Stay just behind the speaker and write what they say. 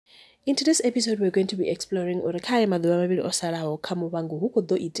In today's episode, we're going to be exploring Urakaya Maduamabili Osaraho Kamubangu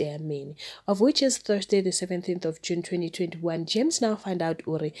Hukodo Itea Meni, of which is Thursday, the 17th of June 2021. James now find out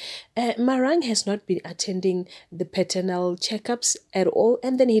Marang has not been attending the paternal checkups at all,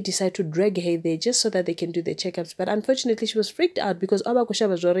 and then he decided to drag her there just so that they can do the checkups. But unfortunately, she was freaked out because Obakusha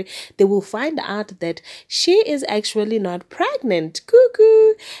Bajori, they will find out that she is actually not pregnant.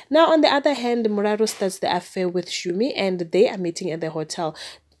 Cuckoo! Now, on the other hand, Muraro starts the affair with Shumi, and they are meeting at the hotel.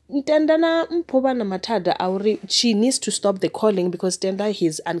 Tendana mpoba na matada auri, she needs to stop the calling because Tenda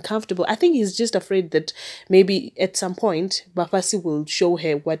he's uncomfortable. I think he's just afraid that maybe at some point Bafasi will show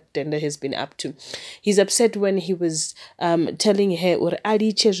her what Tenda has been up to. He's upset when he was telling her or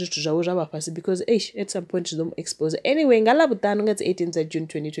Ali Bafasi because at some point she don't expose. Anyway, ngala butano ngats 18th June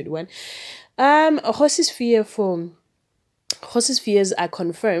 2021. Horses' fears are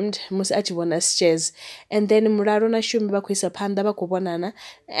confirmed. Musa Achibona's shares, and then Murarona Shumba Panda Bakobonana.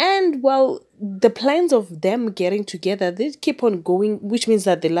 And well, the plans of them getting together, they keep on going, which means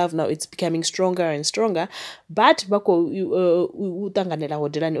that the love now it's becoming stronger and stronger. But obviously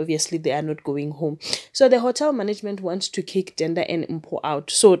they are not going home. So the hotel management wants to kick Tenda and Mpo out.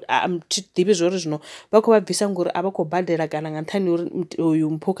 So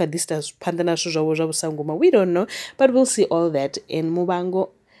we don't know, but we'll see all that in Muvhango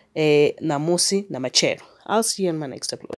Namusi Namachero. I'll see you in my next upload.